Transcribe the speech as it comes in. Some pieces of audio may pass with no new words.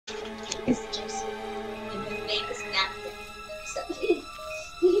is Jester, and his name is Napkin. So,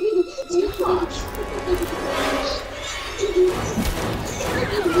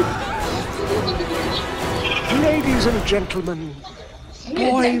 Ladies and gentlemen,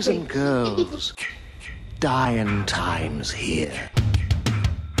 boys and girls, dying times here.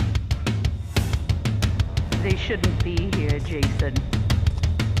 They shouldn't be here, Jason.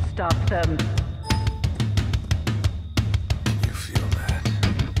 Stop them. You feel that?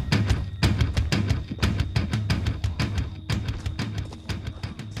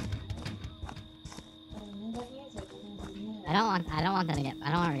 I don't want them to get, I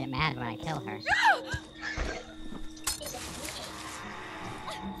don't want her to get mad when I kill her.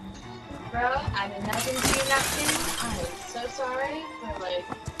 bro, I did nothing to you, Napkin. I'm so sorry for like.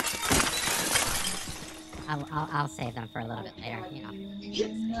 I'll save them for a little bit later, you know.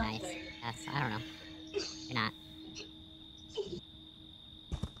 Nice. Yes, I don't know. You're not.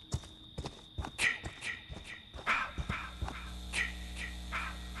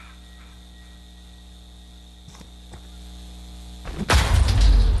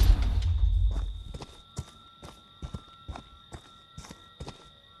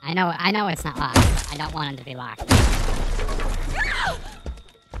 I know it's not locked. I don't want it to be locked.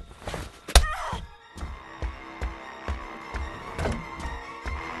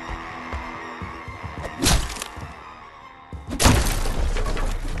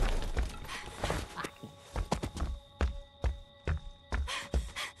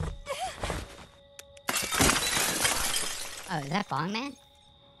 Oh, is that Bong Man?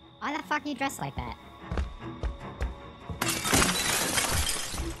 Why the fuck are you dressed like that?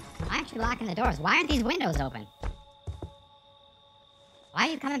 Why aren't you locking the doors? Why aren't these windows open? Why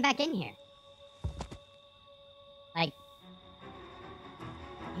are you coming back in here? Like,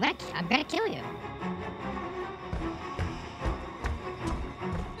 I'm gonna kill you.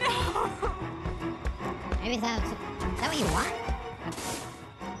 No. Maybe is that what you want?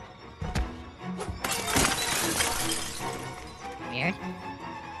 Weird.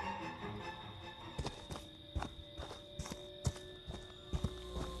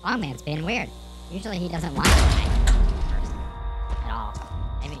 Longman's being weird. Usually he doesn't want to die first. At all.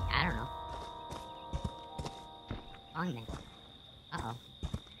 Maybe, I don't know. Longman. Uh-oh.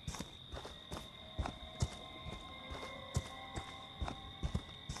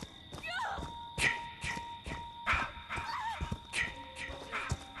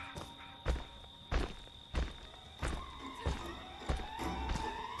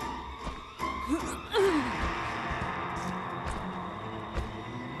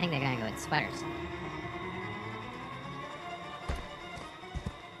 I think they're gonna go with sweaters.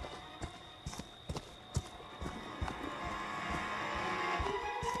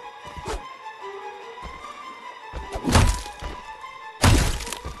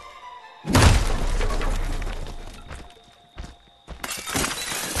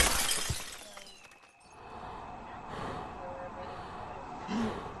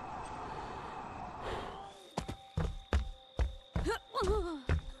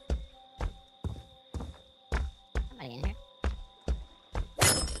 Somebody in here.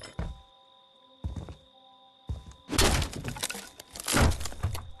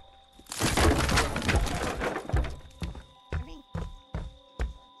 Harvey?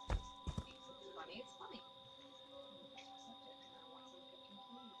 It's funny.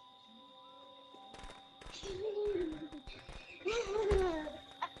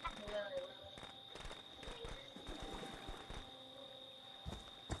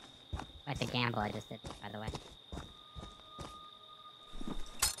 That's a gamble I just did, by the way.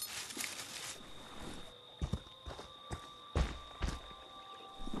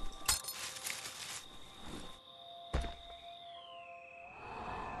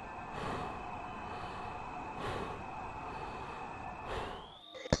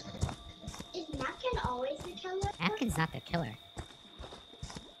 Is Napkin always the killer? Napkin's not the killer.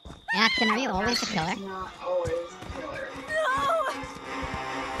 Napkin, are you always the killer? It's not always the killer.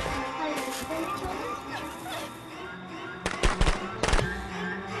 Have you been the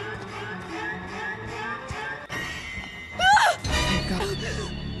killer?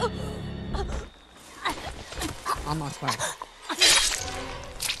 Almost worked.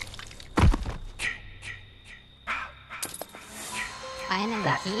 Finding the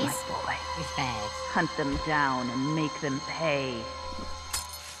That's keys? my boy. Douchebags. Hunt them down and make them pay.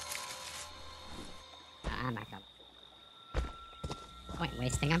 I'm not gonna. Point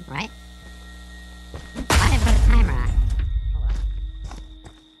wasting them, right? Why didn't I put a timer on? Oh well.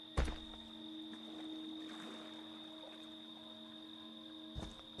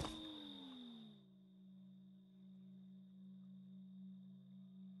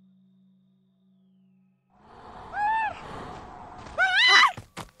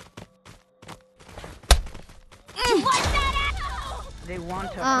 They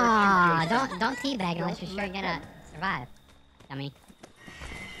want to hurt Ah, you, Jason. don't teabag unless you're sure you're gonna survive, dummy.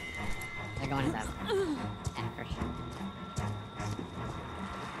 They're going to that. Yeah, for sure.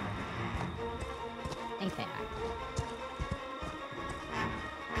 I think they are.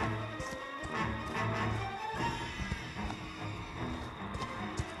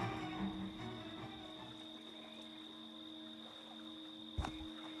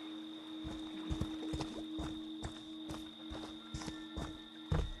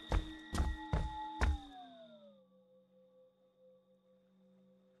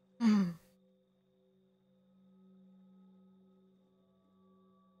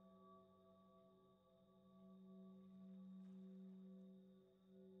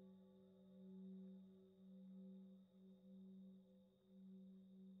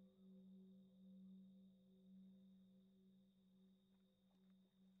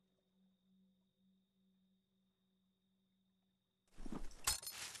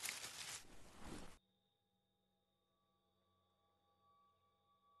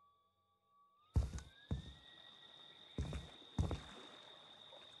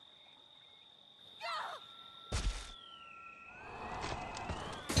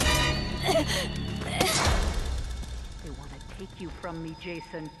 They want to take you from me,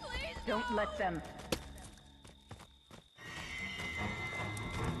 Jason. Don't let them.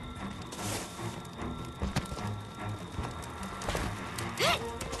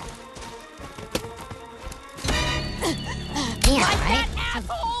 Yeah,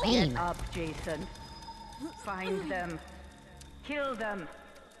 right? Get up, Jason. Find them. Kill them.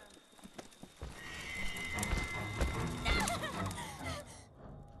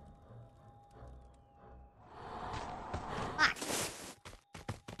 Fuck.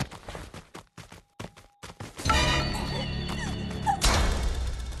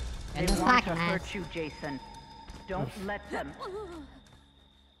 They Goodness want to fucking ass. hurt you, Jason. Don't let them.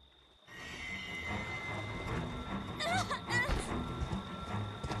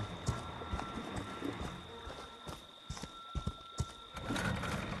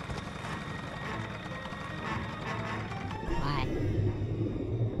 Why?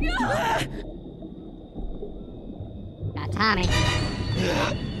 Got Tommy.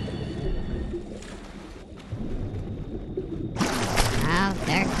 Oh,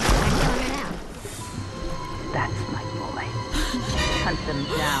 they're killing her now. That's my boy. Hunt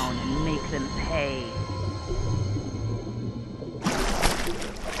them down and make them pay.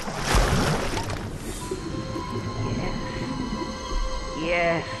 Yes.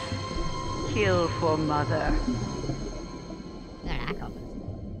 Yes. Kill for mother. They're an echo.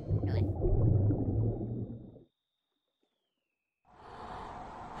 Really?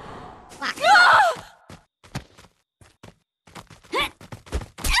 Fuck.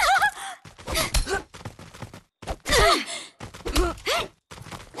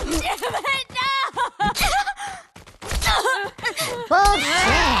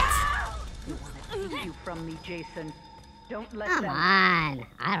 Bullshit! They want to take you from me, Jason. Don't let Come them. on.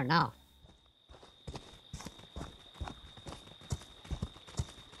 I don't know.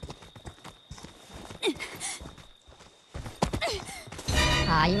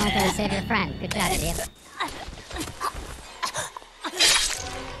 Aw, you went there to save your friend. Good job, idiot.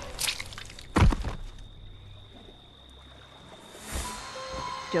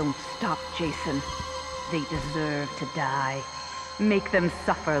 Don't stop, Jason. They deserve to die. Make them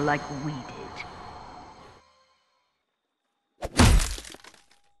suffer like we did.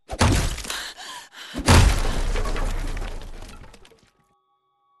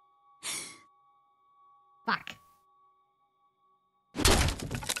 Fuck.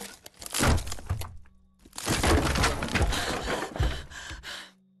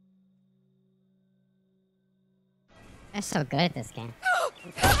 They're so good at this game.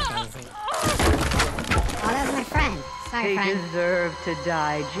 Crazy. Oh, that was my friend. Sorry, They friend. deserve to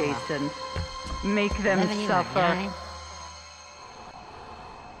die, Jason. Make them Live and you learn, you know what I suffer. mean?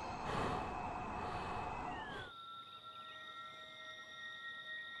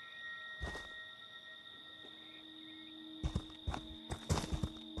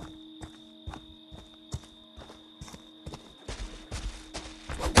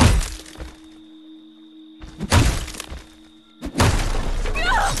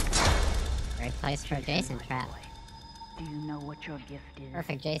 Great place for a Jason trap. Do you know what your gift is?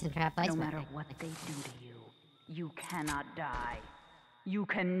 Perfect Jason trap No placement. matter what they do to you, you cannot die. You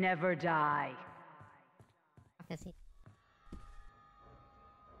can never die. Fuck is he?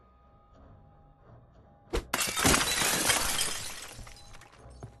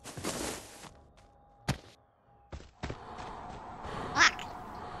 Fuck!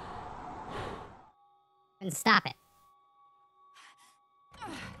 Couldn't stop it.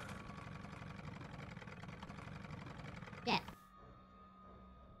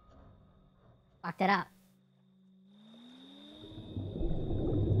 Fucked it up.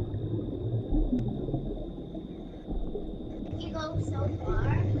 You go so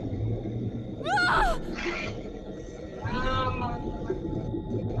far.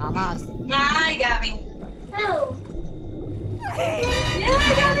 Almost. Nah, you got me. Oh. Yeah,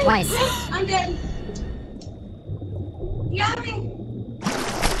 you got me. Twice. I'm dead. You got me.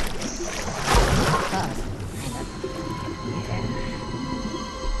 Close.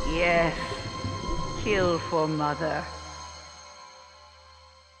 Yes. Kill for mother.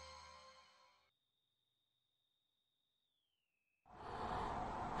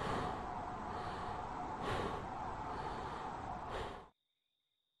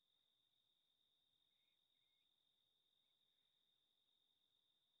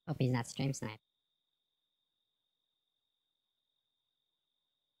 Hope he's not stream sniping.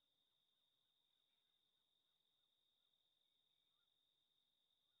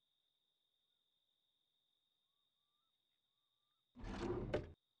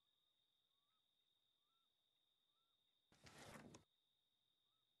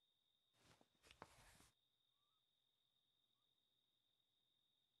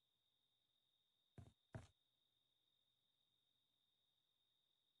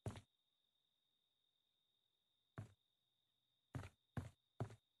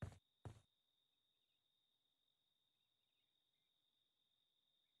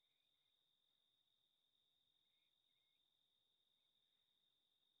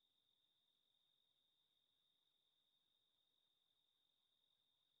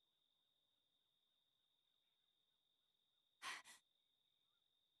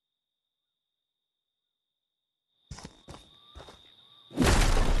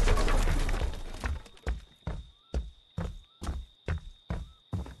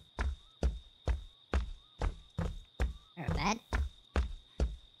 Bed.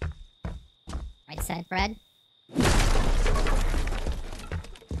 Right side, Fred.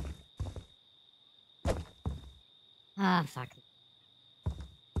 Ah, fuck.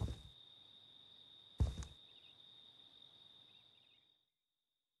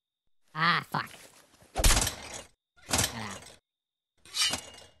 Ah, fuck. Get out.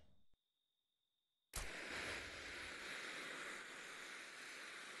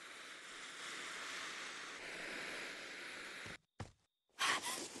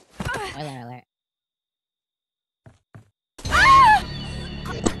 Spoiler alert.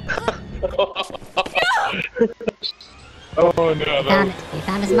 Oh no, He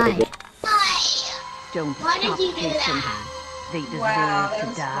found his mic. Don't Why did stop, you do Jason. that? They deserve Wow, that to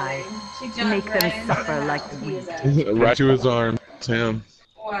was die. funny. She jumped Make them right into suffer the like house. He we was at. that right to his arm. Sam.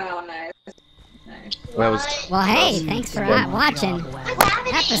 Wow, nice. Nice. That was. Well, hey, thanks for watching What's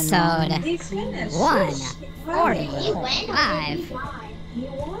happening? episode He's finished. 145. You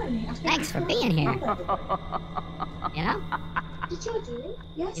won. Thanks for being here. You know? Did you do it?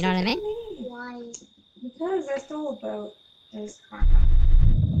 Yes, You know what I mean? Why? Because I stole a boat. There's karma.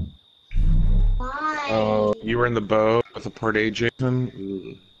 Why? Oh, you were in the boat with a part A,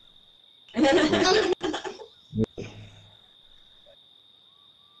 Jason?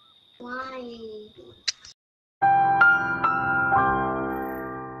 Why?